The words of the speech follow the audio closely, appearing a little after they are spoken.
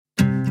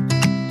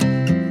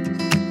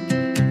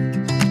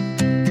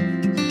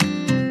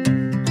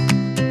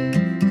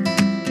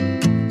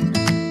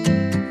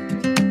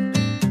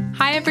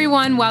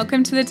everyone,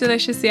 welcome to the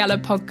Deliciously Ella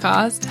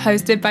podcast,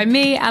 hosted by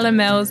me, Ella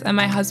Mills, and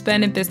my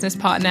husband and business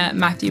partner,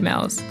 Matthew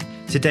Mills.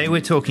 Today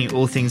we're talking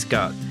all things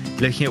gut,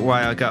 looking at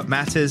why our gut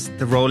matters,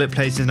 the role it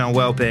plays in our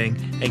well-being,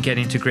 and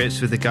getting to grips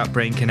with the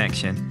gut-brain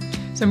connection.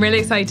 So I'm really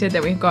excited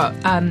that we've got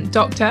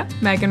Dr.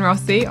 Megan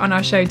Rossi on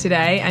our show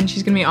today, and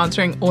she's going to be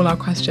answering all our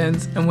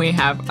questions, and we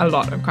have a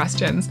lot of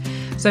questions.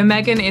 So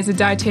Megan is a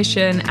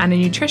dietitian and a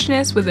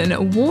nutritionist with an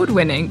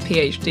award-winning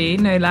PhD,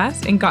 no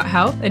less, in gut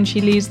health, and she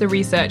leads the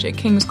research at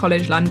King's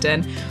College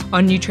London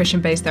on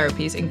nutrition-based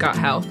therapies in gut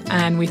health,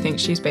 and we think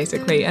she's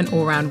basically an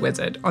all-round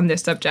wizard on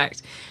this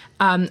subject.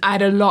 I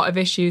had a lot of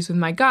issues with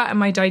my gut and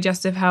my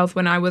digestive health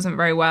when I wasn't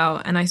very well,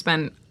 and I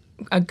spent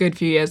a good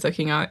few years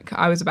looking at,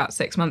 I was about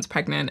 6 months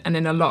pregnant and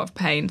in a lot of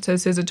pain. So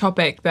this is a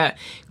topic that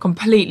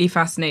completely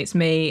fascinates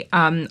me.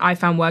 I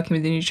found working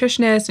with a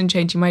nutritionist and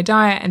changing my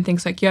diet and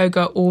things like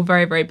yoga all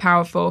very, very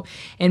powerful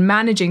in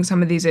managing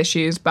some of these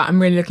issues. But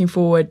I'm really looking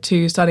forward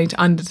to starting to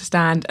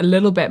understand a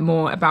little bit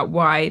more about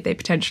why they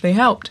potentially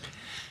helped.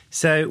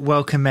 So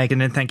welcome,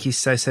 Megan, and thank you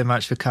so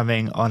much for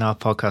coming on our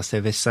podcast.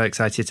 We're so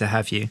excited to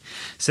have you.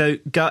 So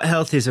gut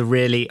health is a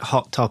really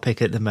hot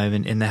topic at the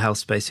moment in the health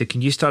space. So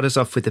can you start us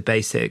off with the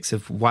basics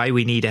of why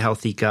we need a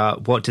healthy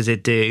gut, what does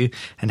it do,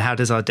 and how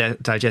does our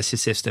digestive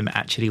system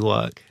actually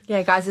work?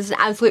 Yeah, guys, it's an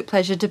absolute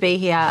pleasure to be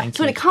here.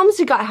 So when it comes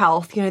to gut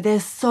health,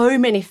 there's so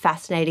many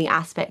fascinating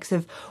aspects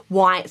of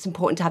why it's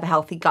important to have a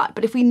healthy gut.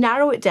 But if we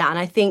narrow it down,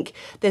 I think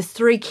there's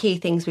three key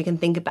things we can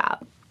think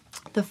about.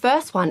 The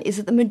first one is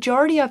that the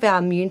majority of our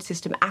immune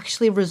system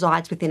actually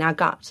resides within our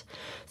gut.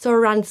 So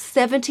around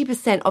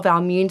 70% of our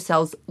immune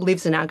cells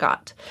lives in our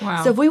gut.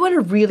 Wow. So if we want a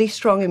really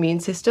strong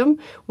immune system,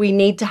 we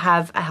need to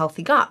have a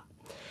healthy gut.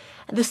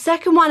 The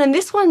second one, and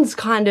this one's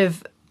kind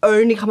of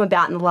only come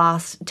about in the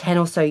last 10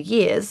 or so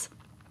years,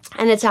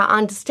 and it's our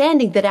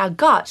understanding that our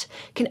gut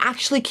can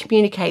actually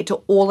communicate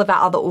to all of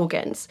our other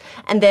organs.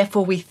 And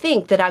therefore we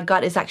think that our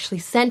gut is actually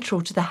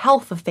central to the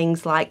health of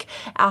things like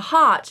our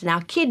heart and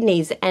our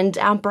kidneys and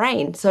our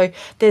brain. So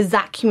there's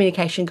that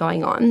communication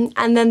going on.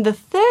 And then the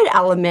third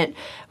element,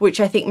 which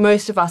I think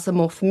most of us are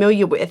more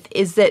familiar with,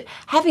 is that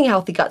having a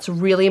healthy gut's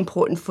really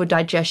important for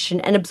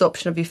digestion and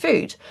absorption of your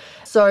food.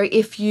 So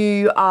if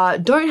you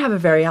don't have a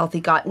very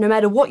healthy gut, no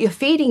matter what you're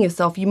feeding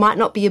yourself, you might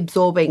not be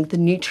absorbing the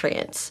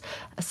nutrients.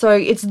 So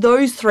it's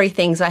those three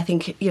things I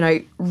think,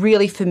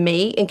 really for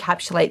me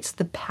encapsulates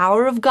the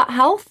power of gut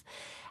health.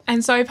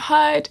 And so I've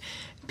heard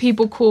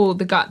people call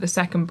the gut the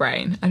second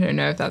brain. I don't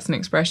know if that's an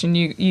expression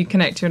you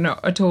connect to or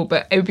not at all,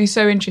 but it would be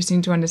so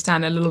interesting to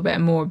understand a little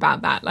bit more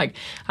about that. Like,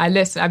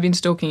 I've been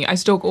stalking, I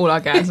stalk all our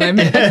guests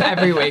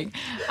every week.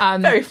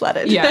 Very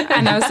flattered. Yeah,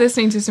 and I was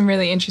listening to some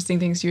really interesting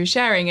things you were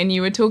sharing, and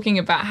you were talking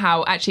about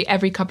how actually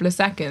every couple of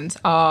seconds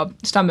our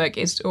stomach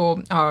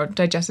or our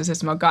digestive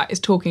system, our gut is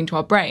talking to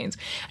our brains.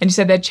 And you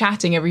said they're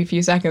chatting every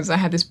few seconds. I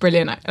had this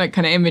brilliant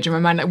kind of image in my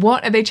mind, like,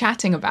 what are they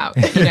chatting about?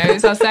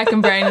 It's our second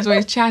brain is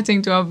always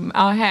chatting to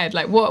our head.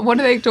 Like, what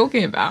are they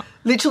talking about?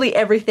 Literally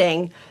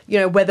everything,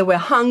 whether we're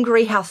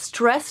hungry, how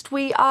stressed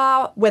we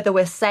are, whether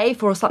we're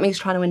safe or something's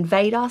trying to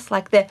invade us.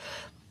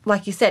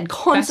 Like you said,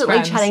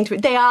 constantly chatting to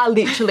it. They are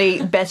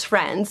literally best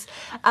friends.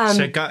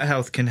 So gut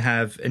health can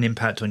have an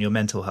impact on your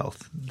mental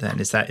health then,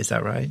 is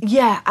that right?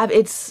 Yeah,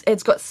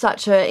 it's got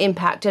such an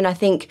impact. And I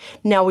think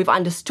now we've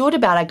understood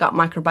about our gut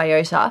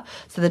microbiota,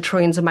 so the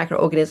trillions of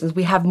microorganisms,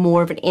 we have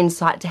more of an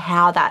insight to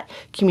how that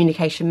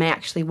communication may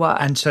actually work.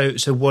 And so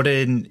what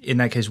in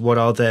that case, what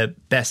are the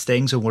best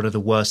things or what are the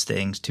worst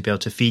things to be able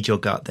to feed your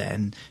gut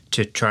then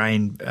to try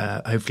and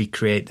hopefully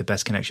create the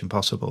best connection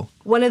possible?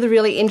 One of the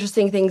really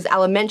interesting things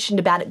Ella mentioned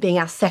about it being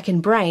our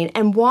second brain,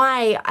 and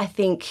why I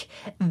think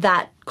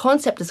that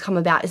concept has come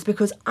about, is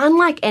because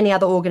unlike any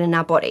other organ in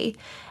our body,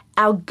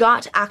 our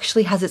gut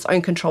actually has its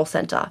own control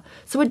center.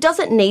 So it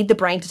doesn't need the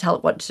brain to tell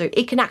it what to do.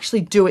 It can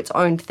actually do its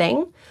own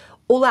thing.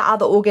 All our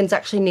other organs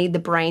actually need the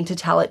brain to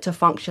tell it to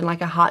function,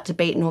 like our heart to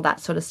beat and all that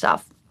sort of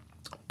stuff.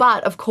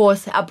 But of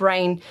course, our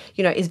brain,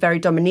 is very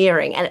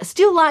domineering, and it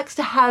still likes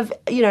to have,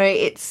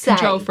 its say.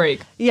 Control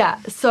freak. Yeah.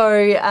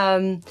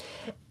 So,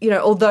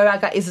 although our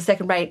gut is the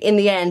second brain, in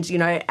the end,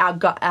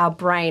 our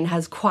brain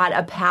has quite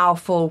a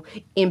powerful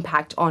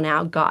impact on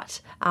our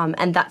gut,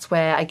 and that's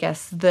where I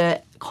guess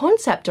the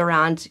concept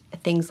around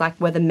things like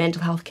whether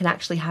mental health can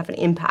actually have an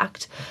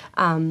impact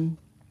on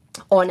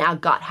our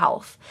gut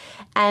health.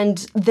 And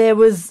there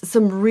was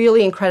some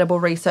really incredible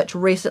research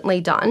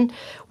recently done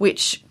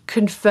which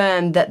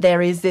confirmed that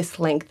there is this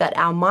link that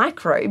our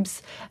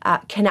microbes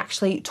can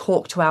actually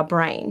talk to our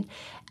brain.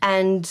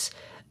 And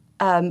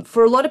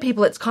for a lot of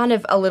people, it's kind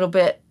of a little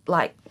bit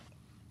like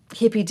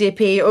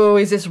hippy-dippy, oh,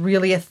 is this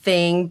really a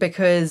thing?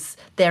 Because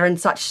they're in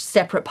such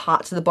separate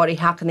parts of the body,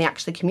 how can they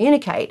actually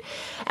communicate?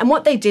 And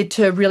what they did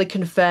to really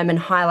confirm and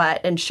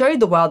highlight and show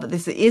the world that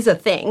this is a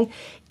thing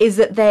is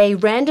that they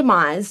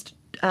randomized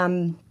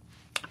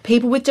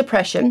people with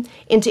depression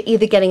into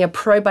either getting a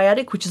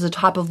probiotic, which is a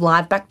type of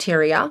live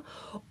bacteria,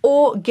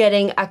 or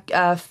getting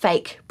a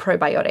fake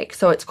probiotic.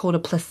 So it's called a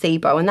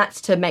placebo, and that's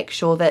to make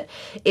sure that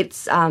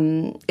it's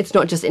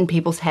not just in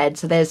people's heads.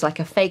 So there's like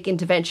a fake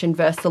intervention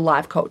versus the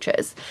live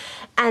cultures.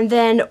 And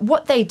then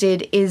what they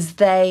did is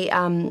they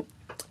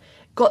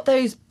got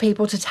those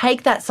people to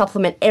take that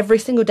supplement every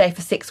single day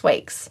for 6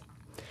 weeks.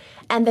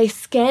 And they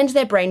scanned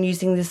their brain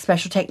using this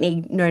special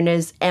technique known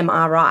as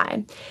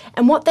MRI.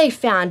 And what they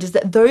found is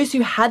that those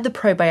who had the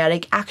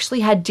probiotic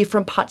actually had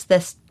different parts of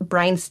their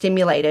brain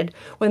stimulated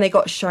when they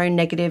got shown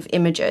negative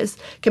images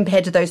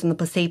compared to those on the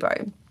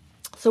placebo.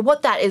 So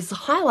what that is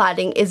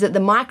highlighting is that the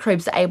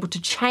microbes are able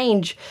to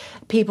change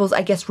people's,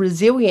 I guess,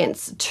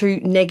 resilience to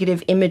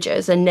negative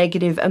images and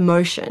negative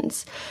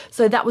emotions.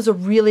 So that was a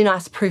really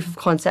nice proof of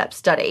concept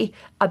study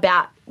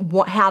about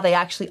how they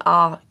actually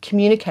are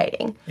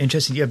communicating.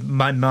 Interesting. Yeah,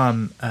 my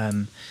mum,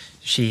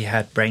 she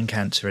had brain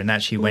cancer, and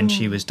actually when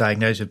she was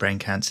diagnosed with brain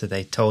cancer,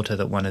 they told her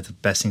that one of the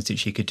best things that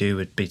she could do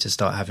would be to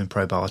start having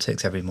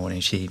probiotics every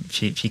morning. She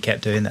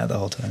kept doing that the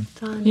whole time.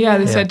 Yeah,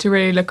 they said to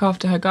really look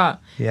after her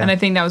gut. Yeah. And I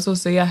think that was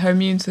also, her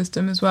immune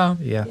system as well.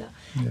 Yeah.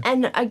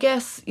 And I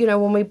guess,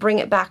 when we bring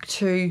it back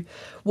to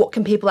what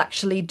can people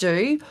actually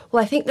do,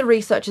 well, I think the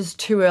research is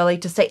too early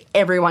to say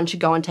everyone should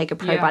go and take a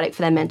probiotic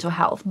for their mental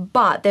health.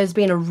 But there's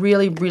been a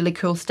really, really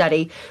cool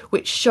study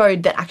which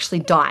showed that actually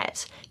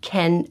diet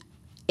can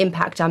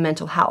impact our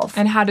mental health.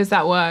 And how does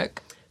that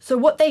work? So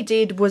what they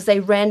did was they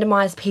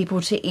randomized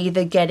people to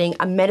either getting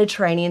a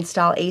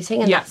Mediterranean-style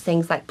eating, and that's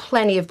things like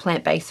plenty of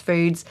plant-based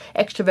foods,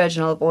 extra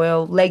virgin olive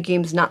oil,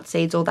 legumes, nuts,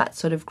 seeds, all that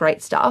sort of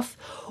great stuff,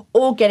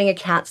 or getting a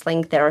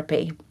counselling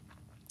therapy.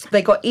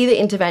 They got either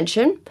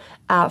intervention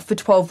for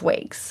 12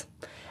 weeks.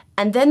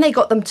 And then they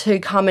got them to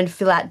come and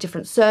fill out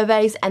different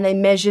surveys, and they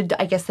measured,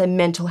 I guess, their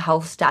mental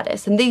health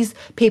status. And these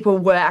people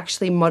were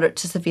actually moderate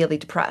to severely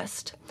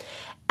depressed.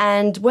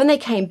 And when they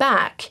came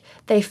back,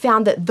 they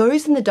found that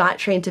those in the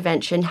dietary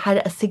intervention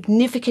had a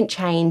significant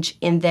change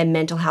in their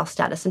mental health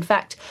status. In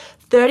fact,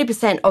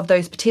 30% of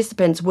those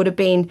participants would have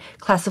been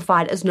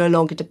classified as no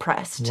longer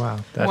depressed. Wow,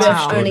 that's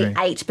only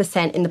extraordinary.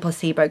 8% in the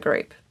placebo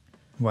group.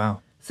 Wow.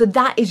 So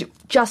that is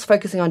just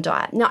focusing on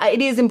diet. Now,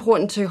 it is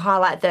important to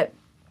highlight that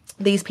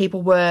these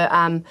people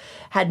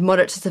had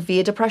moderate to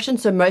severe depression,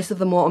 so most of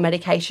them were on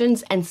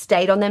medications and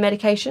stayed on their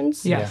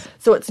medications. Yes.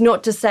 So it's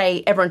not to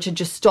say everyone should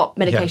just stop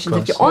medications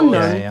if you're on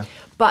them,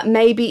 but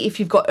maybe if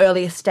you've got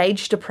earlier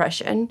stage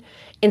depression,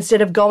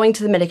 instead of going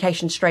to the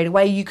medication straight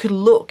away, you could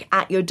look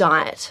at your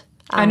diet.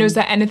 And was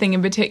there anything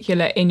in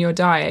particular in your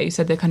diet? You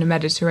said the kind of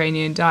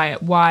Mediterranean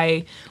diet.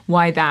 Why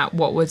that?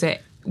 What was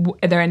it?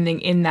 Are there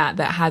anything in that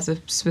has a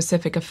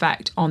specific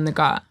effect on the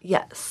gut?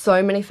 Yeah,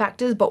 so many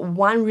factors, but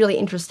one really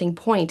interesting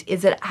point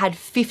is that it had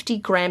 50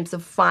 grams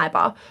of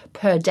fibre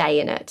per day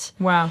in it.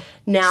 Wow.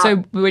 Now, so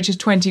which is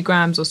 20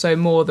 grams or so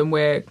more than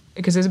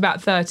because there's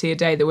about 30 a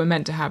day that we're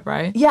meant to have,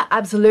 right? Yeah,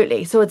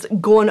 absolutely. So it's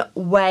gone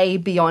way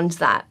beyond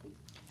that.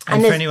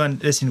 And for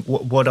anyone listening,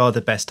 what are the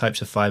best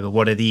types of fibre?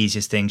 What are the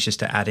easiest things just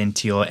to add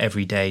into your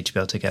everyday to be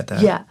able to get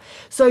that? Yeah.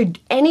 So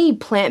any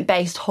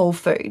plant-based whole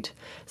food.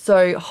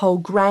 So whole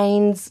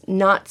grains,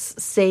 nuts,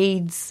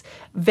 seeds,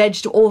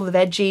 all the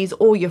veggies,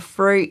 all your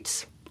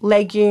fruit,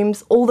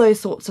 legumes, all those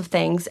sorts of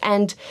things.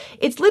 And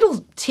it's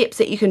little tips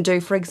that you can do,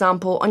 for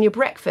example, on your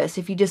breakfast.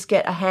 If you just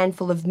get a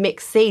handful of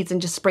mixed seeds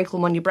and just sprinkle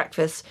them on your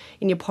breakfast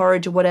in your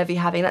porridge or whatever you're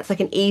having, that's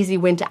like an easy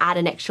win to add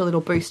an extra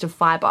little boost of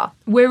fibre.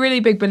 We're really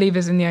big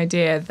believers in the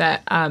idea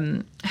that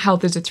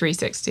health is a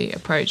 360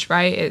 approach,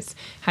 right? It's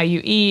how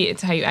you eat,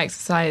 it's how you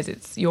exercise,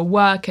 it's your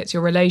work, it's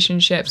your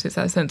relationships, it's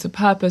that sense of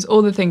purpose.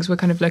 All the things we're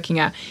kind of looking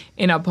at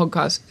in our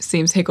podcast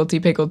seems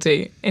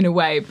higgledy-piggledy in a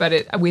way,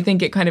 but we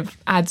think it kind of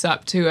adds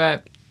up to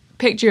a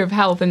picture of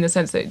health in the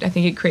sense that I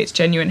think it creates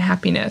genuine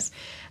happiness.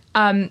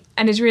 And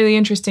it's really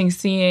interesting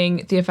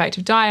seeing the effect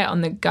of diet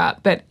on the gut,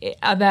 but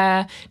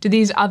do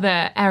these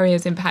other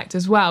areas impact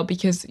as well?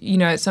 Because,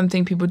 it's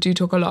something people do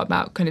talk a lot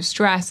about, kind of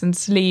stress and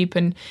sleep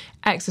and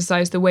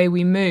exercise, the way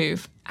we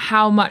move.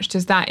 How much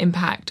does that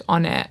impact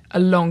on it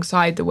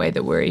alongside the way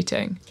that we're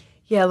eating?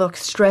 Yeah, look,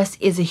 stress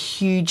is a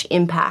huge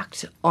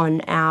impact on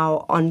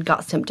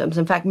gut symptoms.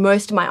 In fact,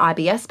 most of my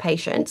IBS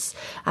patients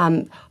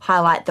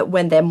highlight that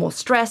when they're more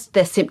stressed,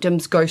 their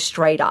symptoms go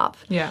straight up.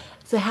 Yeah.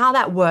 So how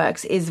that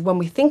works is when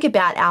we think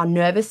about our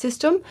nervous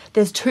system,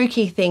 there's two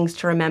key things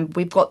to remember.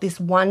 We've got this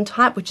one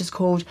type, which is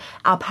called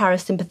our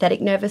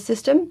parasympathetic nervous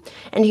system.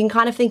 And you can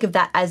kind of think of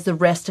that as the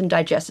rest and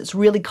digest. It's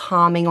really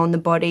calming on the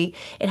body.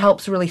 It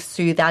helps really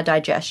soothe our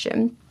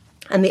digestion.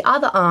 And the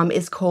other arm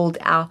is called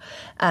our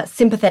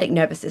sympathetic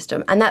nervous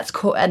system, and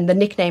and the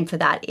nickname for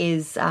that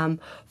is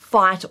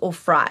fight or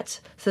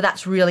fright. So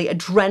that's really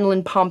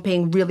adrenaline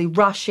pumping, really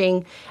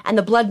rushing, and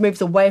the blood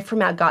moves away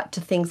from our gut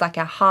to things like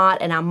our heart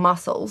and our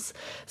muscles.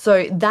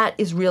 So that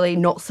is really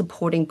not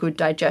supporting good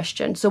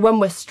digestion. So when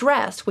we're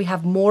stressed, we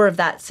have more of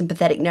that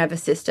sympathetic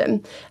nervous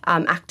system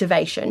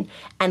activation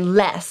and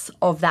less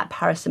of that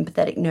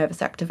parasympathetic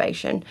nervous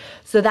activation.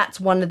 So that's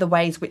one of the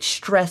ways which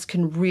stress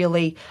can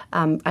really,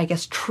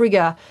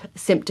 trigger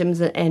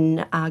symptoms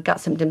and gut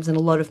symptoms in a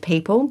lot of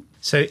people.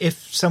 So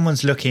if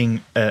someone's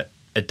looking at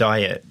a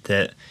diet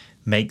that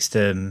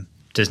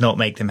does not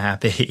make them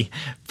happy,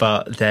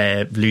 but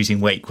they're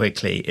losing weight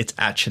quickly, it's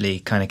actually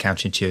kind of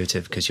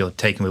counterintuitive because you're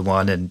taking with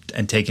one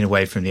and taking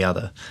away from the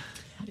other.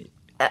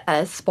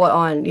 Spot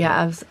on,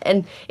 yeah.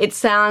 And it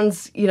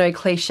sounds,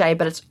 cliche,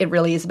 but it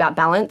really is about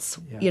balance.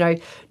 Yeah.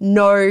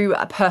 No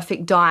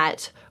perfect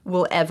diet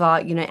will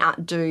ever,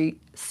 outdo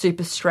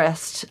super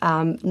stressed,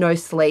 no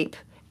sleep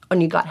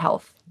on your gut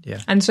health. Yeah.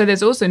 And so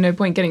there's also no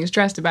point getting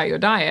stressed about your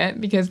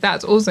diet because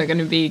that's also going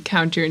to be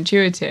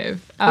counterintuitive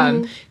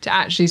to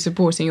actually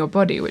supporting your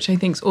body, which I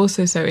think is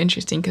also so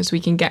interesting because we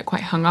can get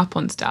quite hung up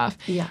on stuff.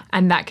 Yeah.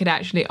 And that could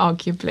actually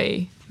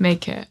arguably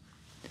make it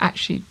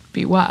actually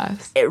be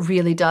worse. It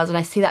really does. And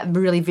I see that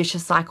really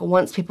vicious cycle.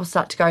 Once people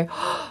start to go,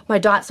 oh, my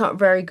diet's not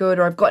very good,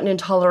 or I've got an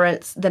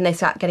intolerance, then they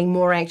start getting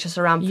more anxious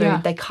around food.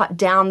 Yeah. They cut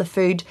down the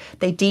food,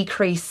 they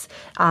decrease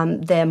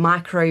their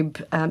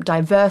microbe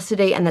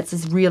diversity, and that's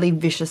this really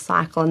vicious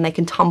cycle, and they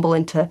can tumble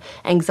into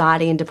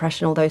anxiety and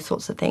depression, all those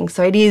sorts of things.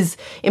 So it is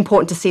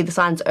important to see the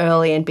signs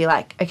early and be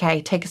like,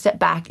 okay, take a step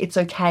back. It's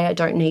okay. I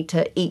don't need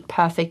to eat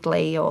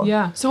perfectly.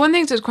 Yeah. So one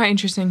thing that's quite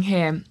interesting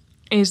here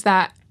is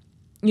that,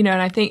 and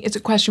I think it's a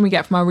question we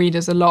get from our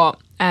readers a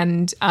lot.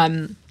 And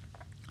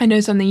I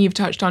know something you've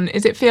touched on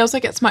is it feels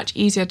like it's much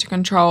easier to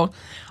control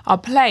our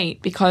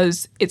plate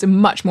because it's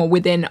much more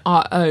within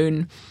our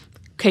own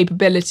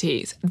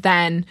capabilities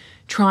than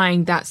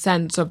trying that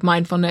sense of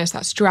mindfulness,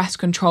 that stress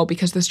control,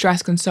 because the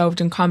stress can so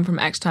often come from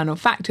external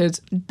factors,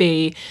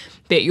 be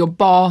it your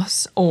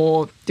boss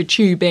or the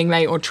tube being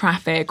late or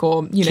traffic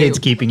or, kids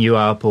keeping you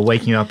up or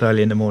waking you up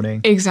early in the morning.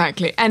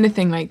 Exactly.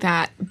 Anything like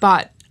that.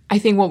 But I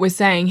think what we're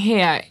saying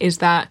here is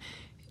that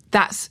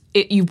that's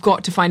it. You've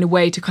got to find a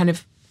way to kind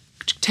of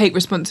take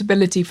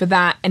responsibility for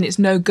that, and it's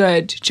no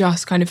good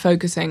just kind of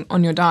focusing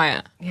on your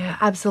diet. Yeah,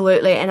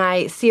 absolutely. And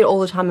I see it all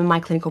the time in my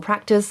clinical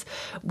practice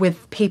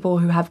with people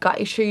who have gut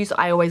issues.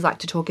 I always like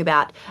to talk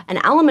about an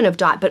element of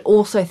diet, but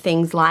also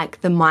things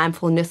like the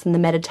mindfulness and the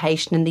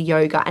meditation and the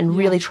yoga, and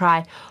really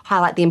try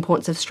highlight the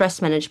importance of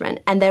stress management.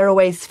 And they're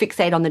always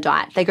fixated on the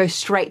diet. They go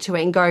straight to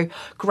it and go,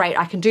 great,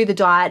 I can do the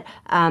diet.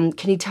 Can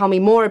you tell me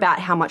more about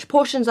how much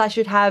portions I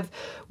should have,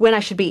 when I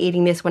should be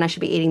eating this, when I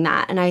should be eating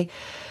that? And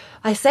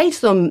I say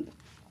to them,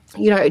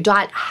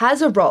 diet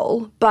has a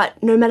role,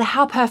 but no matter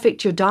how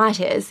perfect your diet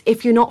is,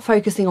 if you're not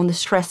focusing on the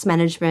stress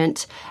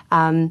management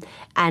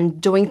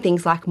and doing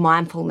things like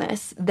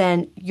mindfulness,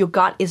 then your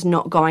gut is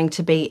not going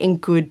to be in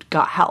good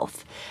gut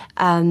health.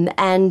 And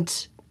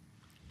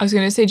I was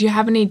going to say, do you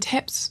have any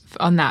tips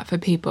on that for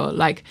people?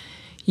 Like,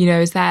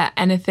 is there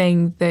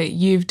anything that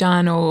you've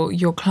done or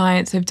your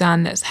clients have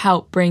done that's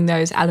helped bring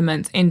those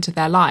elements into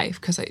their life?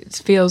 Because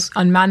it feels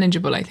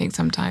unmanageable, I think,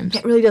 sometimes.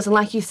 It really does. And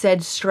like you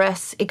said,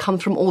 stress, it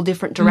comes from all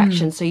different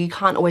directions, so you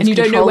can't always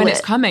control it. And you don't know when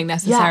it's coming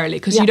necessarily,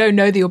 because you don't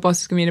know that your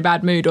boss is going to be in a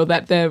bad mood or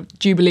that the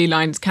Jubilee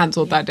line's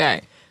cancelled that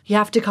day. You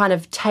have to kind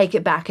of take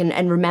it back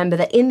and remember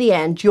that in the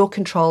end, you're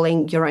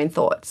controlling your own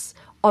thoughts.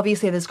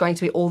 Obviously, there's going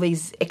to be all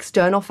these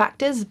external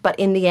factors, but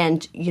in the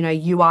end,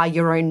 you are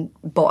your own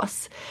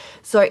boss.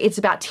 So it's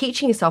about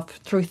teaching yourself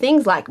through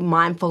things like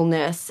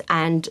mindfulness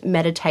and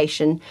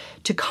meditation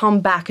to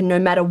come back, and no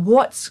matter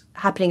what's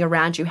happening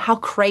around you, how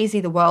crazy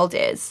the world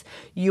is,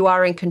 you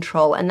are in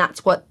control. And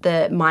that's what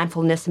the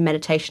mindfulness and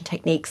meditation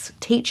techniques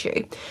teach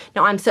you.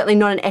 Now, I'm certainly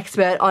not an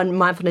expert on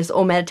mindfulness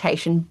or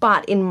meditation,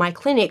 but in my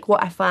clinic,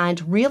 what I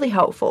find really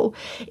helpful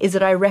is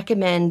that I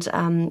recommend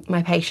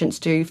my patients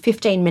do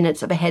 15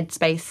 minutes of a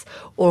Headspace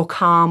or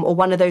Calm or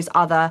one of those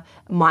other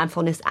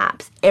mindfulness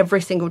apps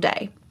every single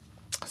day.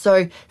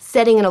 So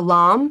setting an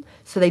alarm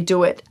so they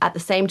do it at the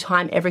same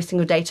time every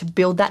single day to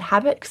build that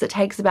habit, because it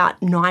takes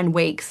about 9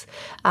 weeks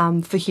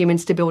for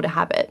humans to build a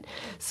habit.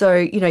 So,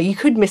 you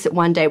could miss it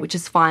one day, which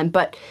is fine,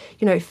 but,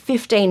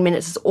 15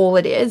 minutes is all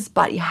it is,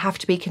 but you have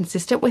to be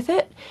consistent with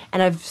it.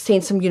 And I've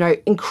seen some,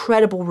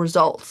 incredible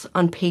results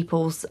on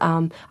people's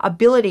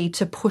ability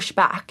to push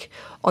back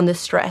on the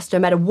stress, no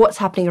matter what's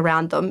happening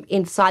around them.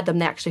 Inside them,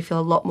 they actually feel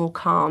a lot more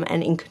calm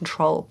and in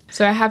control.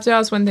 So I have to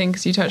ask one thing,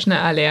 because you touched on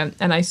it earlier,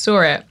 and I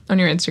saw it on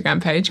your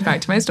Instagram page, back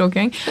to my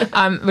stalking,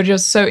 which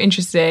was so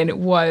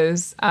interesting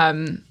was,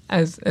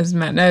 as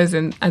Matt knows,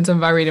 and some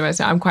of our readers,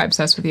 I'm quite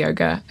obsessed with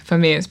yoga. For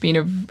me, it's been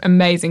an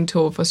amazing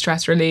tool for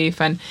stress relief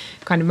and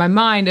kind of my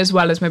mind as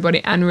well as my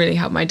body, and really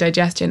helped my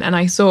digestion. And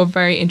I saw a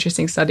very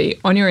interesting study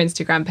on your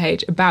Instagram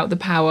page about the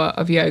power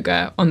of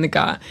yoga on the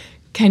gut.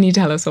 Can you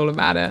tell us all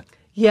about it?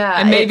 Yeah.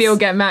 And maybe he'll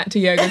get Matt to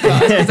yoga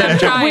class because I'm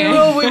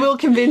trying. We will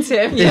convince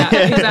him. Yeah,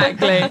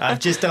 exactly. I've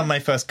just done my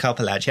first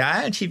couple.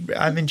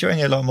 I'm enjoying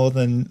it a lot more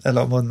than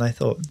I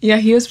thought. Yeah,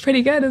 he was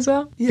pretty good as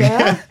well.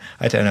 Yeah.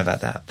 I don't know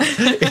about that.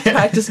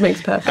 Practice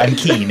makes perfect. I'm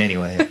keen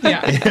anyway.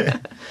 Yeah.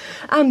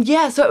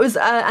 So it was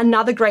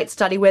another great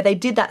study where they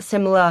did that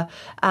similar,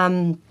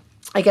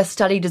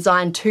 study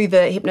design to the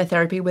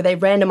hypnotherapy, where they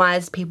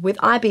randomized people with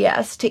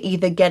IBS to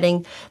either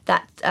getting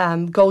that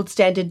gold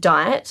standard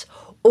diet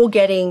or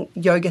getting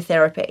yoga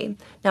therapy.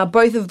 Now,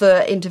 both of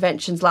the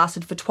interventions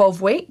lasted for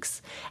 12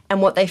 weeks,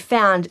 and what they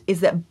found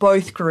is that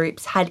both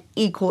groups had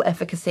equal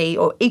efficacy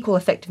or equal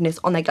effectiveness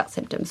on their gut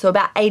symptoms. So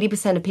about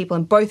 80% of people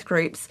in both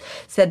groups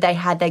said they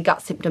had their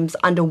gut symptoms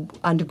under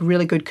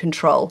really good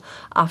control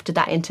after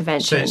that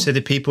intervention. So the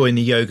people in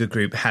the yoga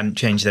group hadn't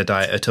changed their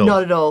diet at all?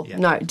 Not at all. Yeah.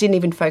 No, didn't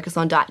even focus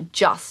on diet,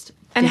 just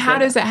And did how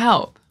yoga. does it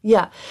help?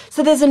 Yeah.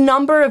 So there's a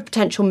number of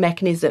potential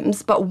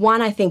mechanisms, but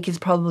one I think is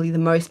probably the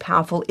most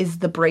powerful is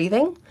the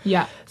breathing.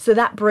 Yeah. So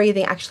that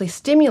breathing actually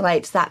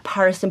stimulates that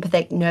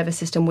parasympathetic nervous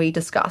system we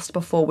discussed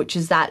before, which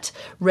is that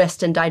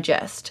rest and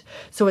digest.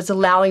 So it's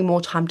allowing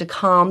more time to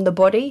calm the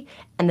body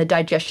and the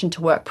digestion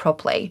to work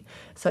properly.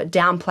 So it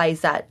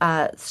downplays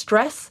that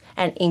stress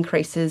and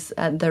increases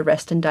the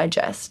rest and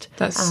digest.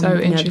 That's so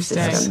nervous interesting.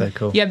 system. That's so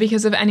cool. Yeah,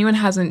 because if anyone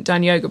hasn't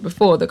done yoga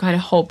before, the kind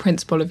of whole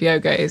principle of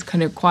yoga is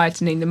kind of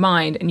quietening the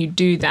mind, and you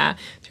do that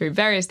through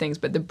various things,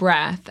 but the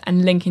breath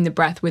and linking the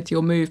breath with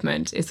your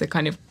movement is the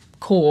kind of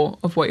core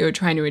of what you're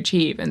trying to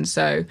achieve. And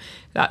so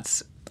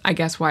that's, I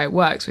guess, why it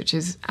works, which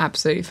is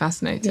absolutely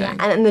fascinating. Yeah,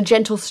 and the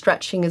gentle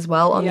stretching as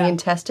well on the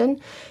intestine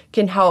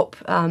can help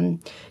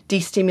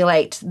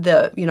destimulate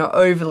the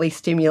overly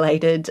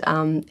stimulated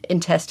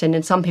intestine.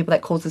 And some people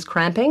that causes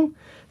cramping,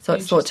 so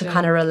it's thought to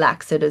kind of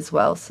relax it as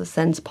well. So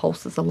sends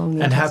pulses along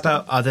the And intestine. how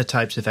about other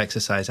types of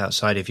exercise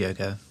outside of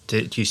yoga?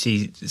 Do you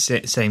see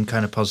same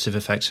kind of positive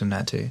effects from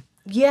that too?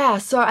 Yeah,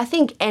 so I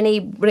think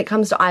when it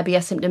comes to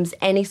IBS symptoms,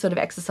 any sort of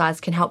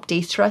exercise can help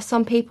de-stress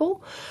some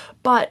people.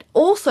 But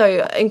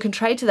also, in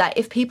contrary to that,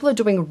 if people are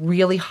doing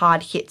really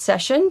hard HIIT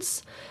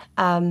sessions,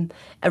 a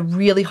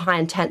really high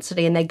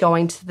intensity, and they're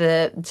going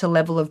to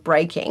level of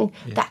breaking,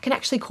 that can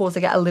actually cause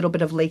a little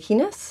bit of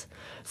leakiness.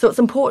 So it's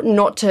important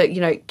not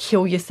to,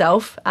 kill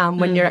yourself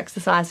when you're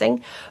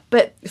exercising.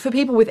 But for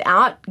people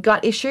without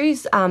gut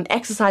issues,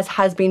 exercise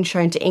has been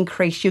shown to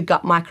increase your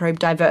gut microbe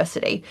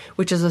diversity,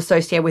 which is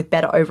associated with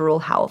better overall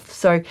health.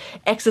 So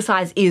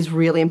exercise is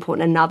really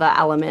important, another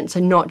element. So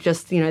not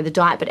just, the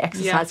diet, but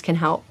exercise can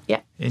help.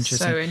 Yeah.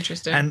 Interesting. So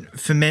interesting. And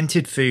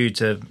fermented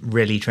foods are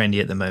really trendy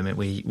at the moment.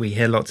 We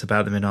hear lots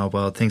about them in our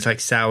world. Things like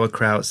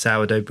sauerkraut,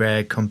 sourdough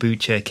bread,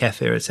 kombucha,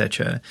 kefir,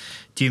 etc.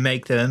 Do you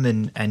make them,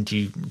 and do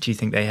you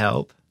think they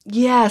help?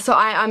 Yeah, so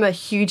I'm a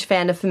huge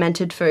fan of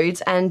fermented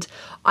foods, and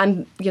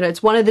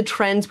it's one of the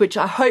trends which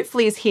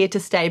hopefully is here to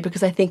stay,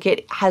 because I think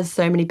it has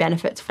so many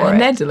benefits for And it.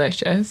 they're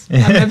delicious.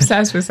 I'm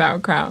obsessed with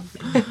sauerkraut.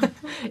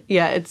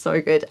 Yeah, it's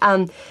so good.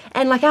 And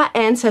like our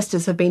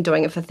ancestors have been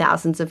doing it for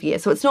thousands of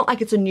years, so it's not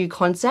like it's a new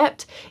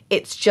concept.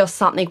 It's just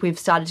something we've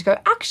started to go,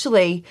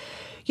 actually,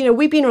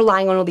 we've been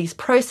relying on all these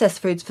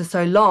processed foods for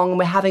so long, and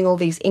we're having all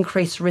these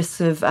increased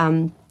risks of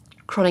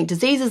chronic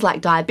diseases like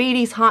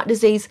diabetes, heart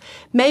disease.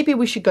 Maybe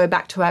we should go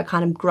back to our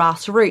kind of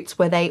grassroots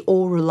where they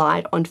all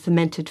relied on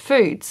fermented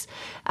foods.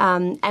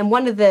 And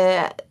one of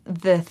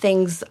the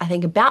things I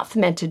think about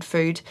fermented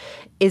food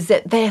is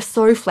that they're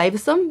so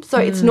flavoursome. So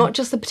it's not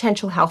just the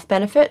potential health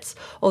benefits,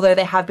 although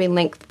they have been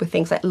linked with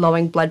things like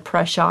lowering blood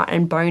pressure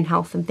and bone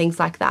health and things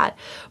like that.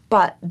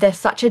 But they're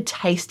such a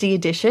tasty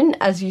addition,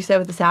 as you said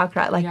with the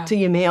sauerkraut, to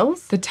your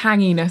meals. The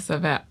tanginess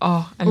of it.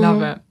 Oh, I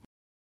love it.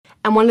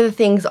 And one of the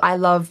things I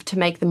love to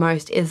make the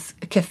most is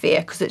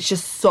kefir, because it's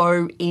just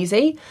so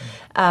easy.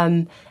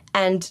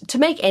 And to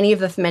make any of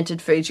the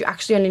fermented foods, you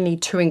actually only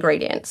need 2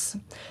 ingredients.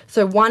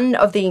 So one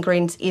of the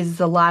ingredients is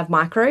the live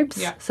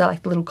microbes, so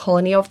like the little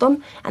colony of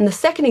them. And the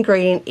second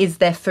ingredient is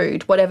their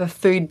food, whatever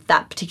food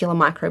that particular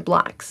microbe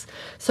likes.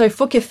 So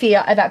for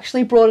kefir, I've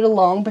actually brought it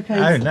along because...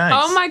 Oh, nice.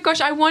 Oh my gosh,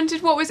 I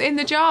wondered what was in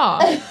the jar.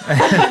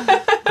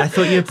 I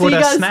thought you had brought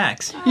us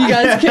snacks. You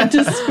guys can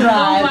describe.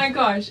 Oh my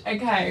gosh.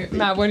 Okay,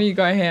 Matt, what do you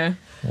got here?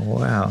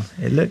 Wow,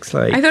 it looks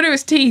like... I thought it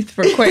was teeth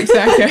for a quick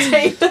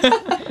second.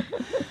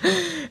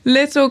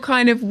 Little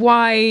kind of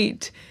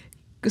white,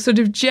 sort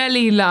of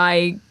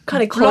jelly-like,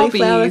 kind of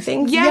cauliflower blobbies.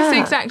 things. Yes,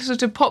 yeah. exactly.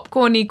 Sort of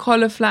popcorny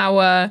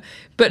cauliflower,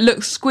 but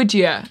looks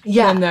squidgier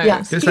than those.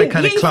 Yeah. It's like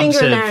kind of Get your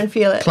finger in there and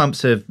feel it.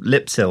 clumps of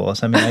Lipsil or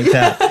something like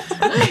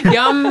that.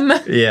 Yum.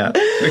 Yeah.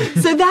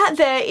 So that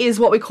there is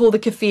what we call the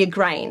kefir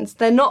grains.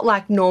 They're not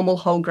like normal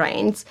whole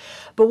grains,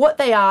 but what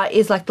they are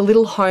is like the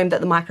little home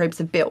that the microbes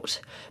have built.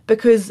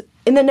 Because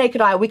in the naked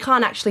eye, we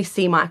can't actually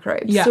see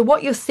microbes. Yeah. So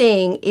what you're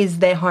seeing is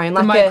their home.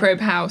 The microbe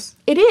house.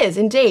 It is,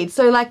 indeed.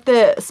 So like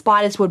the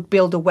spiders would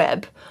build a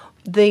web,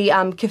 the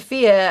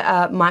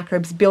kefir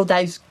microbes build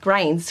those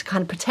grains to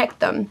kind of protect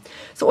them.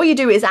 So all you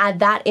do is add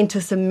that into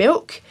some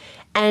milk,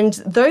 And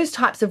those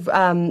types of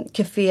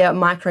kefir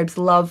microbes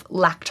love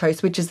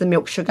lactose, which is the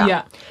milk sugar.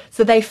 Yeah.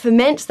 So they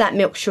ferment that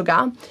milk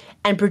sugar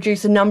and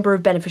produce a number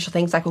of beneficial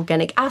things like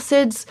organic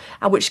acids,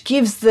 which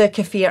gives the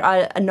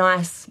kefir a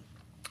nice,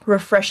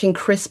 refreshing,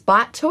 crisp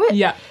bite to it.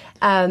 Yeah.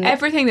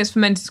 Everything that's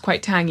fermented is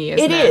quite tangy,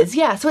 isn't it? It is,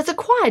 yeah. So it's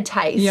acquired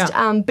taste,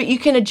 Yeah. but you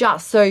can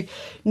adjust. So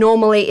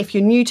normally, if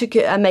you're new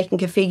to making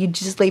kefir, you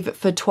just leave it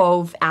for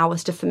 12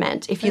 hours to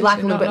ferment. If you Is like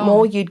it a little not bit long?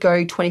 more, you'd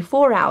go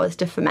 24 hours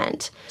to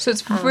ferment. So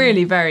it's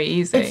really very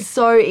easy. It's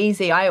so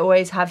easy. I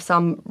always have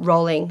some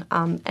rolling,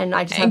 and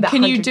I just have And about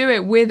can you 100 do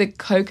it with a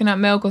coconut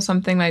milk or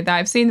something like that?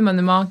 I've seen them on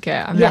the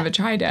market. I've never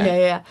tried it.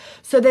 Yeah.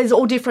 So there's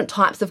all different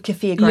types of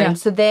kefir grains. Yeah.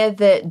 So they're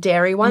the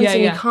dairy ones, Yeah,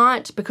 and yeah. you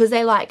can't, because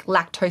they like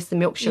lactose, the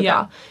milk sugar,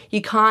 Yeah.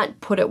 you can't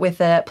put it with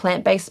a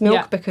plant-based milk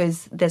Yeah.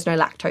 because there's no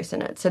lactose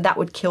in it. So that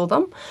would kill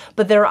them.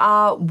 But there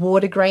are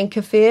water grain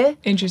kefir,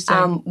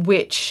 Interesting.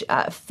 which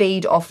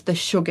feed off the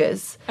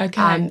sugars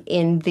Okay.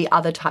 in the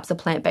other types of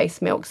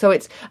plant-based milk. So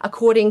it's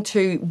according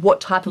to what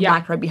type of Yeah.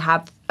 microbe you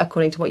have,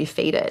 according to what you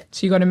feed it.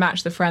 So you got to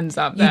match the friends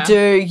up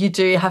there. You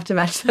do have to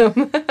match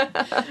them.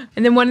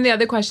 And then one of the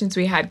other questions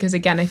we had, because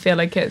again, I feel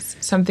like it's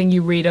something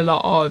you read a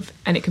lot of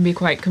and it can be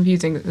quite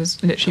confusing.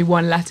 There's literally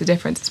one letter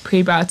difference. It's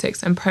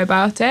prebiotics and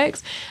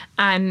probiotics.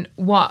 And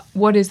what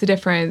is the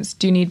difference?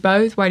 Do you need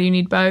both? Why do you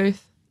need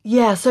both?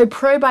 Yeah, so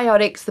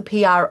probiotics, the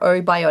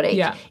probiotic,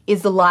 Yeah.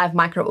 is the live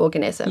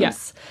microorganisms. Yeah.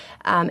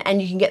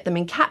 And you can get them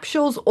in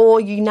capsules,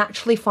 or you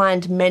naturally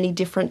find many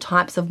different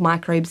types of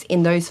microbes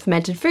in those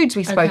fermented foods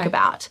we spoke Okay.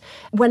 about.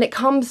 When it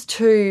comes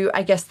to,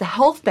 I guess, the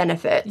health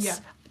benefits, Yeah.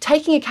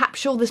 taking a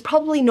capsule, there's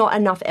probably not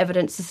enough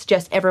evidence to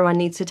suggest everyone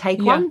needs to take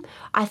Yeah. one.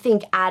 I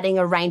think adding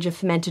a range of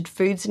fermented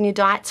foods in your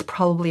diet's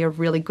probably a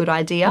really good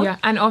idea. Yeah,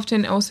 and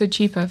often also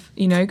cheaper,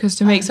 because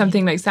to make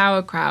something like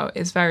sauerkraut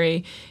is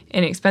very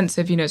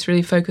inexpensive. It's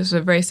really focused on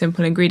a very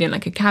simple ingredient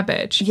like a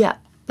cabbage. Yeah,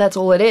 that's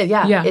all it is.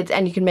 Yeah, Yeah.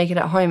 And you can make it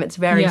at home. It's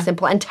very Yeah.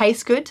 simple and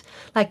tastes good.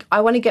 Like, I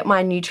want to get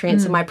my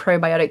nutrients and my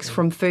probiotics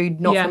from food,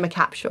 not Yeah. from a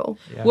capsule.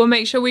 We'll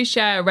make sure we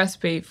share a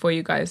recipe for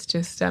you guys,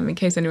 just in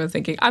case anyone's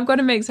thinking, I've got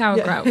to make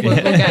sauerkraut. We'll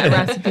get a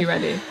recipe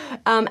ready.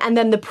 And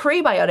then the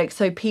prebiotic,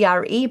 so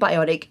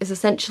prebiotic, is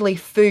essentially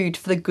food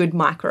for the good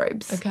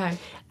microbes. Okay.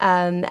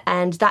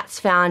 And that's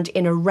found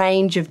in a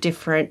range of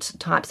different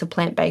types of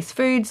plant-based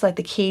foods. Like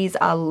the keys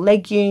are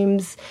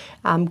legumes,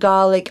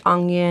 garlic,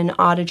 onion,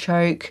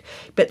 artichoke,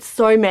 but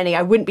so many.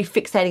 I wouldn't be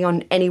fixating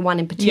on any one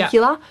in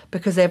particular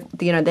because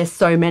there's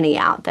so many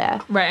out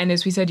there. Right, and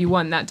as we said, you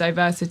want that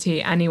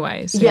diversity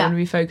anyway, so you Yeah. want to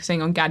be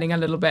focusing on getting a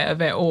little bit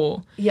of it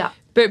all. Yeah.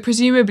 But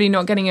presumably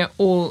not getting it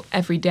all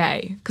every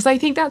day. Because I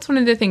think that's one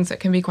of the things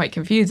that can be quite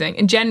confusing.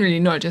 And generally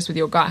not just with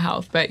your gut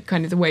health, but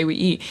kind of the way we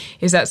eat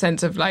is that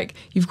sense of like,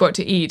 you've got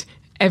to eat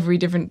every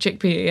different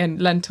chickpea and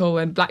lentil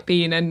and black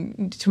bean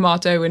and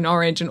tomato and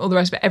orange and all the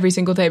rest of it every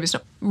single day. But it's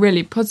not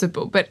really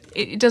possible. But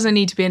it doesn't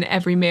need to be in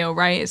every meal,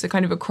 right? It's a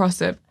kind of across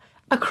the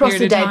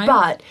the day. time.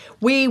 But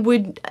we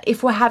would,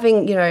 if we're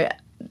having,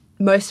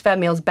 most of our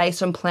meals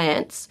based on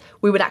plants,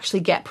 we would actually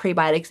get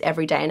prebiotics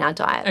every day in our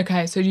diet.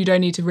 Okay, so you don't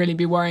need to really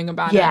be worrying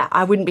about Yeah, it.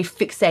 I wouldn't be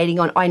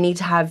fixating on, I need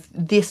to have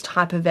this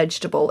type of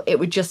vegetable. It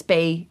would just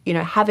be,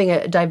 having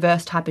a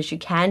diverse type as you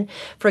can.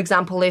 For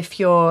example, if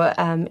you're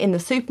in the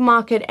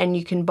supermarket and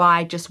you can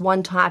buy just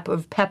one type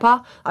of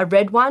pepper, a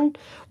red one,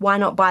 why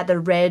not buy the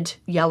red,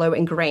 yellow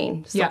and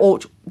green? So Yeah.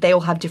 they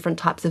all have different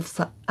types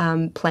of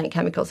plant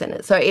chemicals in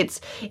it. So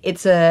it's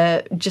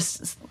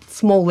just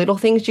small little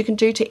things you can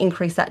do to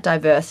increase that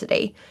diversity.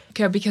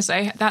 Okay, because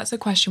that's a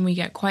question we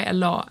get quite a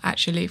lot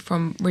actually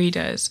from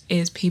readers,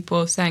 is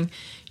people saying,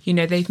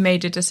 they've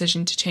made a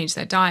decision to change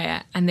their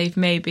diet and they've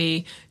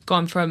maybe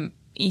gone from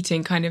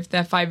eating kind of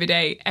their 5 a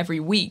day every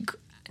week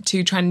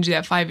to trying to do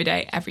that 5 a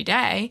day every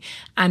day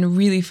and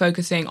really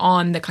focusing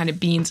on the kind of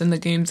beans and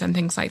legumes and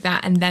things like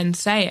that, and then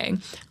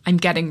saying, I'm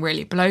getting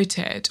really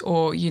bloated,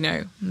 or,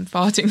 I'm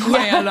farting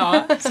quite a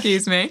lot,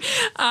 excuse me.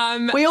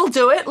 We all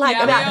do it, like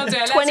Yeah, we all about do it.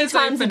 Let's 20 just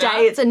times a open day. up.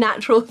 It's a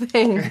natural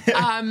thing.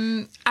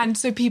 And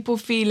so people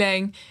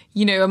feeling,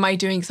 am I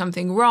doing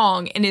something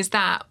wrong? And is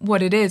that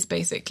what it is,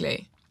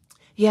 basically?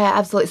 Yeah,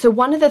 absolutely. So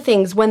one of the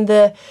things, when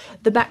the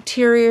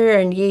bacteria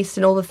and yeast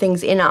and all the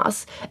things in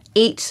us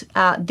eat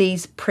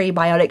these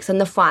prebiotics and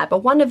the fibre,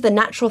 one of the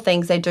natural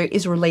things they do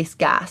is release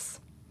gas.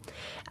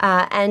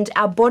 And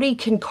our body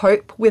can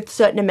cope with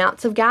certain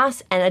amounts of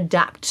gas and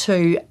adapt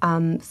to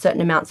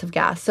certain amounts of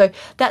gas. So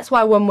that's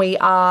why when we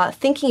are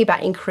thinking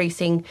about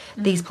increasing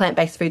these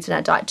plant-based foods in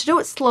our diet, to do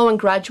it slow and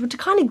gradual, to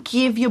kind of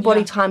give your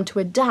body time to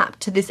adapt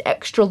to this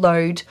extra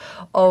load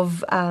of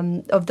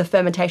the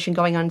fermentation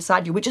going on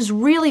inside you, which is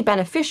really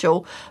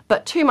beneficial,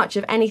 but too much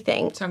of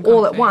anything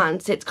all at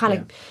once, it's kind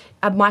of,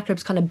 our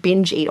microbes kind of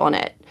binge eat on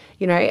it,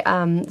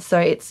 so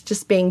it's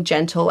just being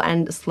gentle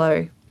and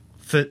slow.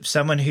 For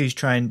someone who's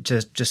trying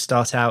to just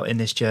start out in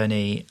this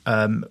journey,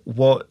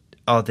 what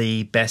are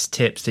the best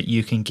tips that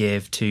you can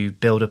give to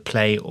build a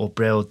plate or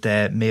build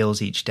their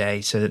meals each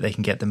day so that they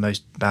can get the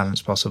most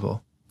balance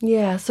possible?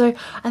 Yeah, so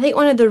I think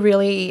one of the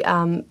really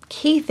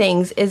key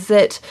things is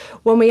that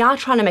when we are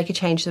trying to make a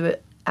change to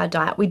our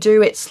diet, we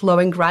do it slow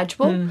and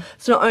gradual.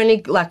 So not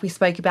only like we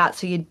spoke about,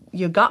 so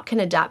your gut can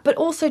adapt, but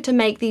also to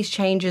make these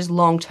changes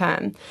long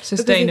term.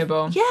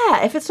 Sustainable.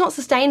 If it's not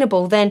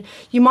sustainable, then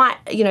you might,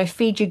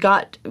 feed your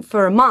gut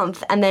for a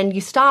month and then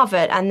you starve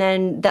it, and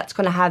then that's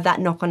going to have that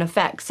knock-on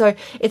effect. So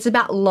it's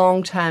about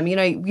long term.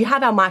 You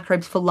have our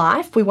microbes for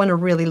life. We want to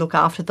really look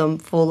after them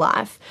for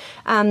life.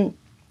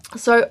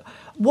 So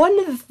one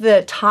of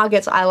the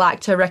targets I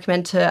like to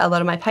recommend to a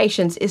lot of my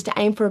patients is to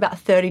aim for about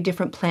 30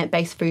 different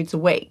plant-based foods a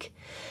week.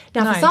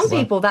 Now, Nice. for some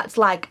people, that's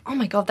like, oh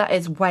my God, that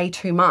is way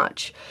too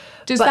much.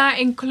 Does that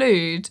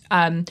include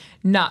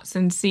nuts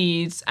and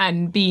seeds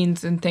and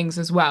beans and things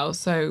as well?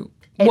 So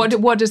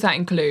what does that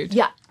include?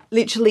 Yeah,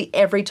 literally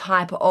every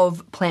type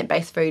of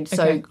plant-based food.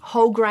 So Okay.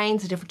 whole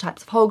grains, different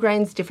types of whole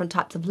grains, different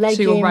types of legumes.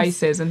 So your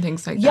rices and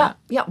things like that?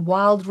 Yeah,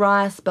 wild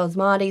rice,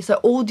 basmati, so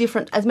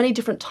as many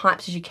different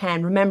types as you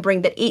can,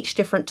 remembering that each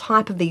different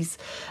type of these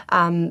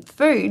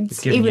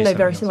foods, giving even you though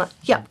very something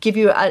similar, give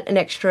you an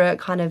extra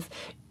kind of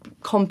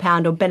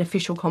compound or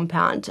beneficial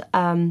compound.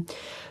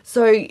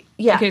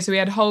 Okay, so we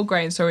had whole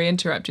grains. Sorry, I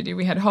interrupted you.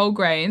 We had whole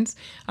grains,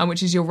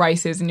 which is your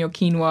rices and your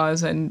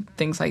quinoas and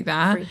things like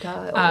that.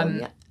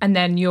 Africa, And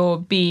then your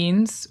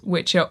beans,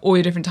 which are all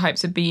your different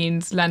types of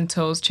beans,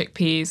 lentils,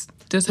 chickpeas.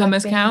 Does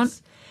hummus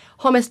count?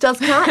 Hummus does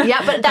count,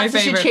 yeah, but that's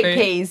just your favourite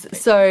chickpeas.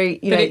 So,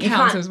 But it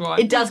counts as one.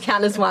 It does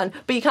count as one.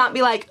 But you can't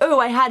be like, oh,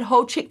 I had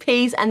whole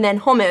chickpeas and then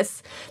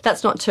hummus.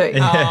 That's not two.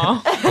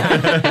 Oh,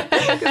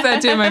 because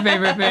they're two of my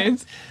favourite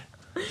foods.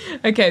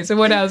 Okay, so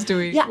what else do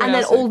we? Yeah, what and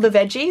then else all the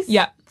veggies.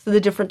 Yeah. So the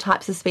different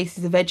types of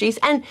species of veggies.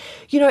 And,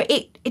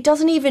 it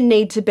doesn't even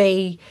need to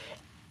be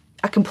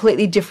a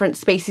completely different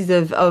species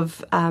of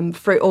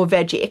fruit or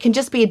veggie. It can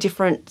just be a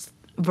different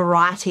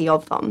variety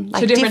of them.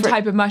 Like So different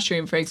type of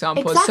mushroom, for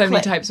example. Exactly. So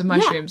many types of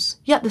mushrooms.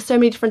 Yeah, there's so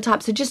many different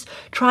types. So just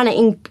trying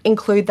to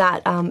include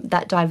that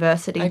that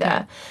diversity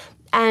there.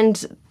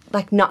 And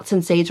like nuts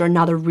and seeds are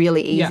another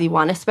really easy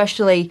one,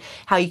 especially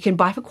how you can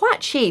buy for quite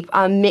cheap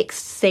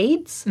mixed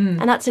seeds.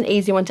 And that's an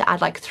easy one to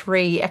add like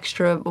 3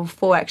 extra or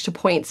 4 extra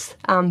points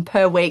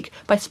per week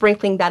by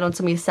sprinkling that on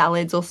some of your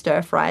salads or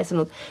stir fries,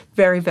 and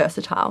very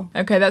versatile.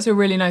 Okay, that's a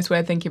really nice way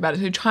of thinking about it.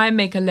 So try and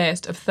make a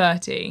list of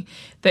 30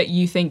 that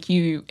you think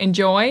you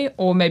enjoy,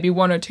 or maybe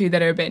 1 or 2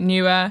 that are a bit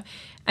newer,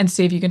 and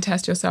see if you can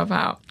test yourself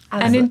out.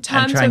 And in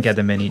terms And try and get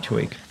them in each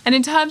week. And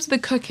in terms of the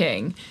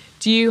cooking,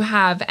 do you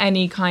have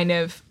any kind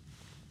of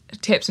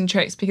tips and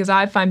tricks? Because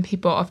I find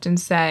people often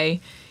say,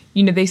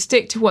 they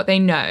stick to what they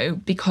know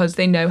because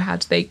they know how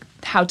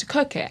to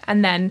cook it.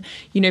 And then,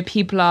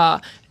 people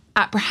are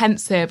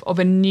apprehensive of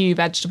a new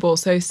vegetable.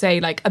 So say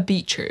like a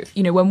beetroot,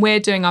 when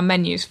we're doing our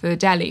menus for the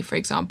deli, for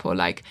example,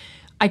 like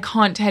I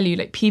can't tell you,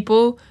 like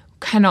people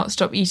cannot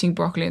stop eating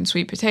broccoli and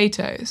sweet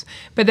potatoes,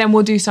 but then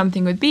we'll do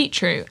something with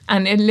beetroot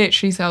and it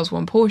literally sells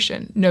 1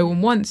 portion. No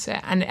one wants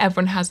it. And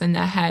everyone has in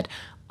their head,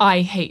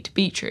 I hate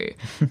beetroot.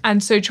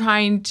 And so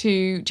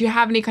do you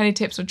have any kind of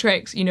tips or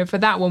tricks? For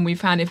that one, we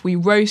found if we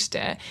roast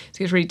it,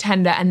 so it's really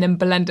tender, and then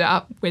blend it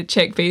up with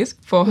chickpeas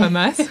for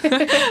hummus,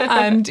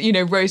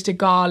 and, roasted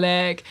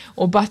garlic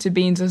or butter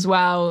beans as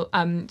well,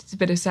 a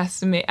bit of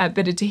sesame, a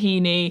bit of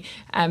tahini,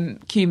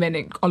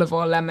 cumin, olive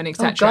oil, lemon,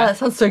 etc. Oh God, that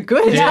sounds so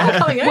good.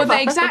 Well,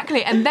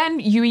 exactly. And then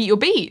you eat your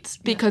beets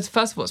because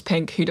first of all, it's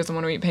pink. Who doesn't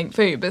want to eat pink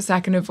food? But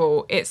second of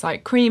all, it's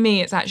like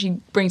creamy. It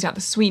actually brings out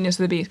the sweetness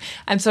of the beets,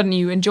 and suddenly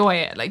you enjoy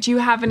it. Like, do you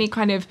have any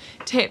kind of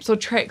tips or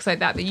tricks like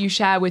that you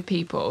share with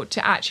people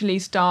to actually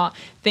start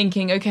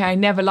thinking, okay, I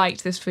never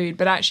liked this food,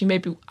 but actually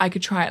maybe I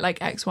could try it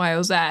like X, Y,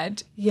 or Z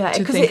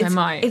to think I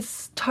might?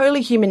 It's totally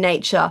human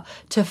nature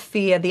to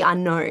fear the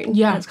unknown.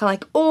 Yeah. And it's kind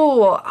of like,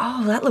 oh,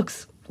 that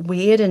looks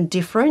weird and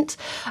different.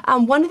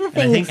 One of the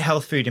things... And I think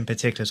health food in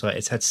particular as well,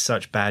 it's had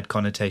such bad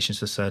connotations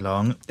for so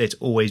long. It's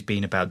always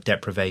been about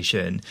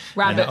deprivation.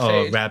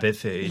 Rabbit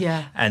food.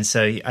 Yeah. And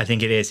so I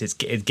think it's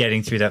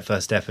getting through that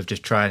first step of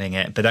just trialing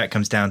it. But that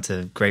comes down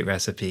to great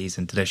recipes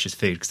and delicious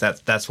food, because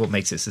that's what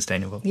makes it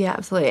sustainable. Yeah,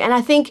 absolutely. And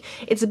I think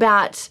it's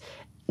about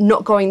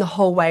not going the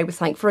whole way with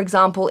something. For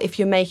example, if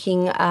you're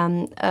making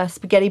a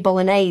spaghetti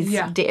bolognese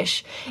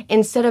dish,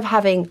 instead of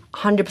having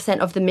 100%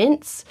 of the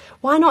mince,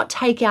 why not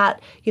take out,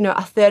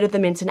 a third of the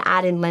mince and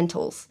add in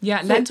lentils?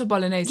 Yeah, lentil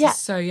bolognese is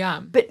so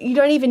yum. But you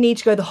don't even need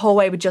to go the whole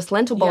way with just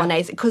lentil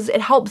bolognese, because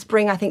it helps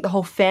bring, I think, the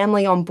whole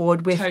family on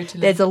board with,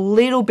 there's a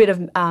little bit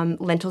of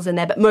lentils in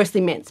there, but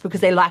mostly mince, because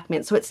they like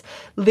mince. So it's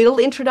little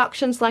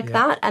introductions like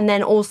that. And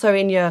then also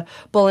in your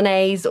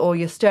bolognese or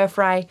your stir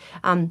fry,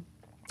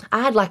 I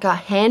had like a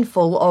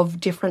handful of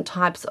different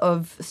types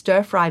of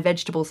stir-fry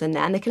vegetables in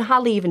there, and they can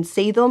hardly even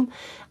see them.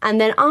 And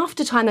then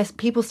after time,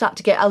 people start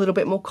to get a little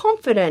bit more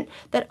confident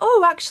that,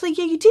 oh, actually,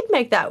 yeah, you did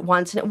make that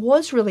once, and it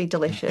was really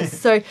delicious.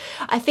 So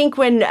I think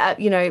when,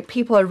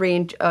 people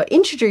are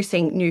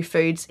introducing new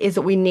foods, is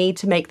that we need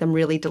to make them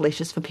really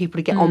delicious for people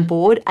to get on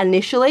board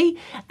initially,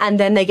 and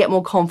then they get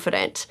more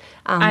confident.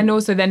 And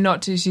also then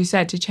not, as you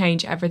said, to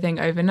change everything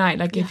overnight.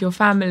 Like if your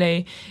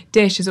family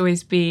dish has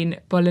always been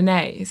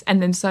bolognese,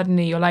 and then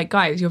suddenly you're like,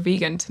 guys, you're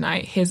vegan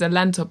tonight, here's a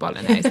lentil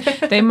bolognese.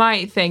 They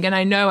might think, and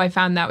I know I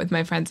found that with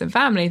my friends and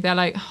family, they're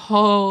like,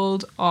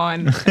 hold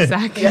on a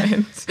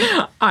second,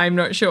 I'm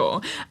not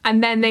sure.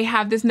 And then they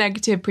have this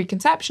negative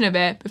preconception of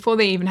it before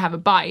they even have a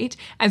bite,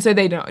 and so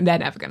they're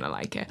never going to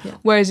like it. Yeah.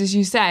 Whereas, as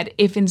you said,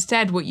 if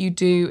instead what you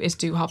do is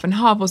do half and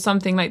half or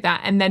something like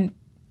that, and then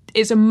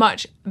it's a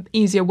much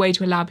easier way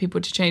to allow people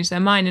to change their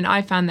mind. And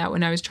I found that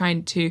when I was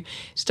trying to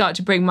start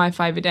to bring my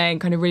 5 a day and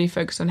kind of really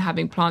focus on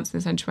having plants in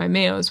the centre of my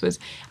meals, was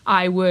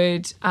I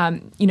would,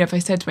 if I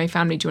said to my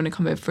family, do you want to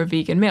come over for a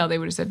vegan meal? They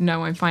would have said,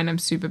 no, I'm fine, I'm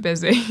super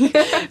busy.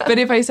 But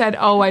if I said,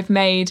 oh, I've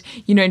made,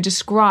 and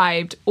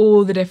described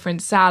all the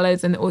different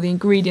salads and all the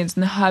ingredients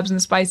and the herbs and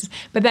the spices,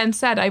 but then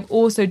said, I've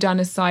also done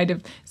a side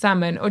of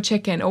salmon or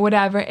chicken or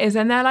whatever it is,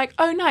 and they're like,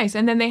 oh, nice.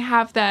 And then they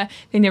have their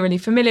thing they're really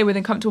familiar with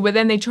and comfortable with,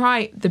 then they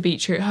try the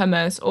beetroot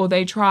hummus, or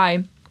they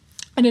try,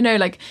 I don't know,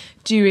 like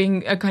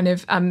doing a kind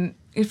of,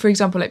 for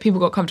example, like people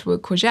got comfortable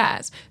with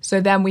courgettes.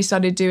 So then we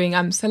started doing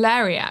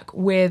celeriac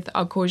with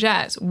our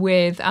courgettes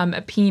with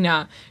a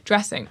peanut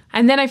dressing.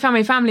 And then I found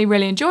my family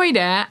really enjoyed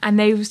it, and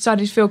they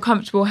started to feel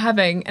comfortable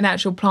having an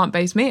actual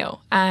plant-based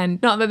meal.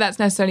 And not that that's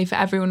necessarily for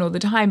everyone all the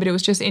time, but it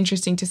was just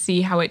interesting to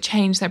see how it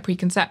changed their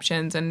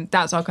preconceptions. And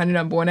that's our kind of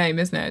number one aim,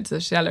 isn't it? To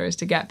Shella, is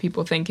to get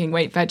people thinking,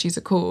 wait, veggies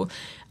are cool,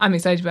 I'm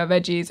excited about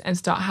veggies, and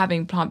start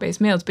having plant-based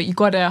meals. But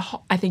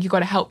I think you've got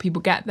to help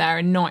people get there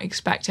and not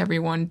expect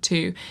everyone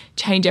to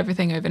change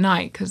everything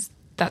overnight, because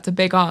that's a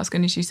big ask,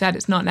 and as you said,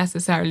 it's not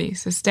necessarily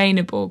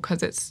sustainable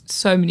because it's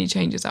so many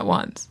changes at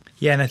once.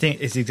 Yeah, and I think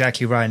it's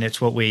exactly right, and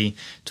it's what we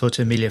talked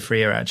to Emilia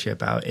Freer actually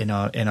about in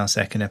our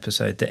second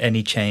episode, that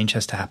any change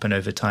has to happen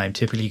over time.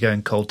 Typically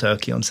going cold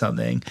turkey on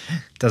something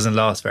doesn't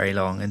last very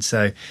long, and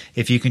so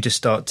if you can just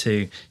start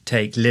to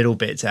take little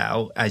bits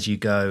out as you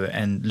go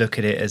and look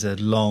at it as a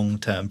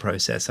long-term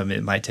process, I mean,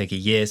 it might take a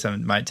year, some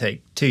it might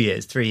take 2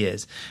 years, 3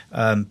 years,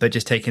 but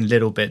just taking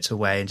little bits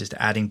away and just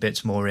adding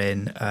bits more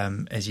in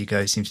as you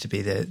go seems to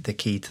be the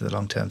key to the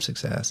long-term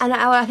success. And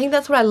I think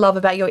that's what I love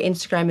about your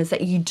Instagram, is that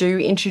you do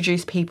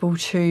introduce people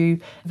to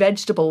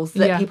vegetables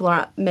that people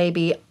are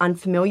maybe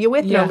unfamiliar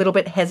with and a little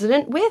bit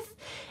hesitant with.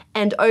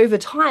 And over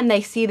time,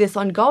 they see this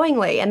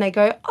ongoingly and they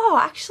go, oh,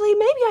 actually,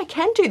 maybe I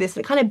can do this.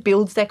 And it kind of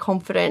builds their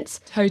confidence.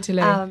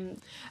 Totally.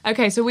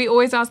 Okay, so we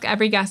always ask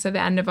every guest at the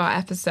end of our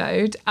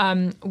episode,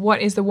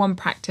 what is the one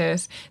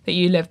practice that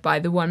you live by,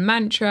 the one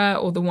mantra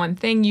or the one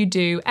thing you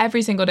do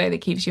every single day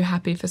that keeps you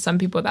happy? For some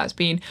people, that's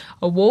been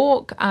a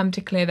walk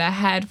to clear their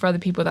head. For other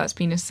people, that's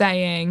been a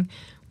saying.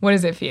 What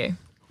is it for you?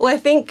 Well, I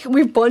think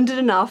we've bonded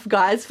enough,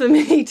 guys, for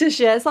me to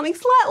share something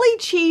slightly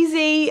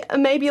cheesy,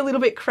 maybe a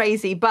little bit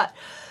crazy. But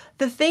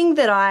the thing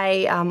that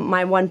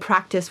my one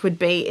practice would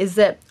be is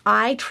that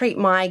I treat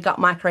my gut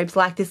microbes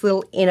like this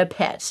little inner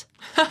pet.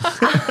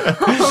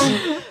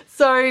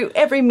 So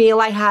every meal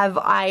I have,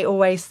 I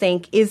always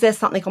think, is there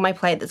something on my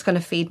plate that's going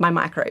to feed my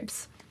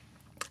microbes?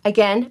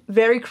 Again,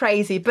 very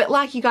crazy. But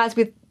like you guys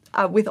with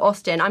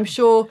Austin, I'm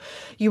sure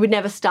you would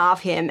never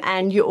starve him,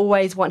 and you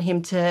always want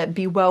him to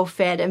be well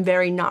fed and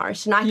very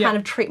nourished. And I kind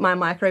of treat my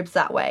microbes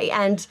that way.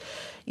 And,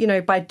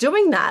 by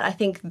doing that, I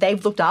think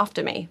they've looked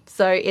after me.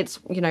 So it's,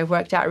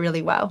 worked out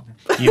really well.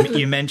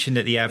 You mentioned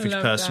that the average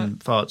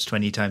person farts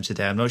 20 times a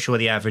day. I'm not sure what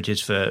the average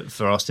is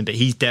for Austin, but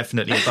he's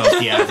definitely above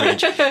the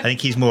average. I think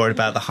he's more at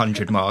about the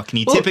 100 mark. And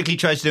he typically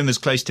tries to do them as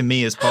close to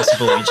me as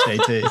possible each day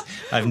too,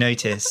 I've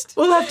noticed.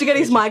 We'll have to get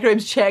his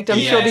microbes checked. I'm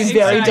sure he's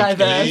very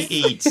diverse.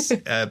 He eats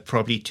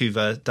probably too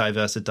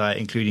diverse a diet,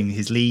 including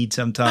his lead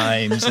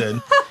sometimes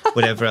and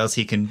whatever else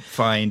he can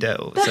find. That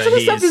sort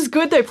of stuff is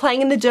good, though.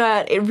 Playing in the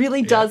dirt, it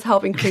really does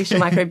help increase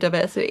your microbe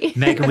diversity.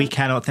 Megan, we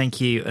cannot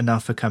thank you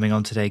enough for coming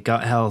on today.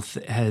 Gut health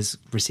has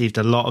received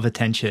a lot of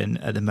attention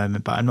at the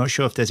moment, but I'm not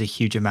sure if there's a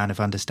huge amount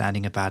of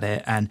understanding about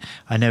it. And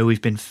I know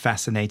we've been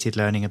fascinated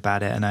learning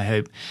about it, and I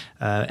hope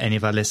any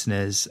of our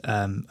listeners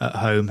at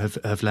home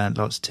have learned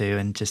lots too.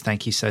 And just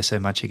thank you so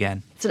much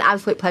again. It's an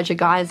absolute pleasure,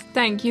 guys.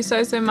 Thank you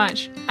so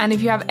much. And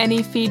if you have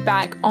any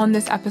feedback on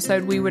this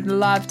episode, we would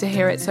love to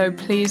hear it. So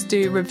please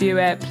do review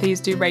it, please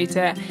do rate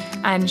it,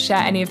 and share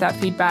any of that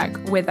feedback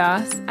with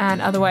us.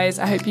 And otherwise,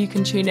 I hope you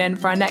can tune in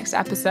for our next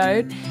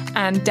episode,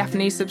 and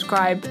definitely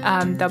subscribe.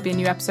 There'll be a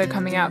new episode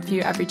coming out for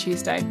you every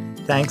Tuesday.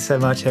 Thanks so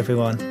much,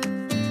 everyone.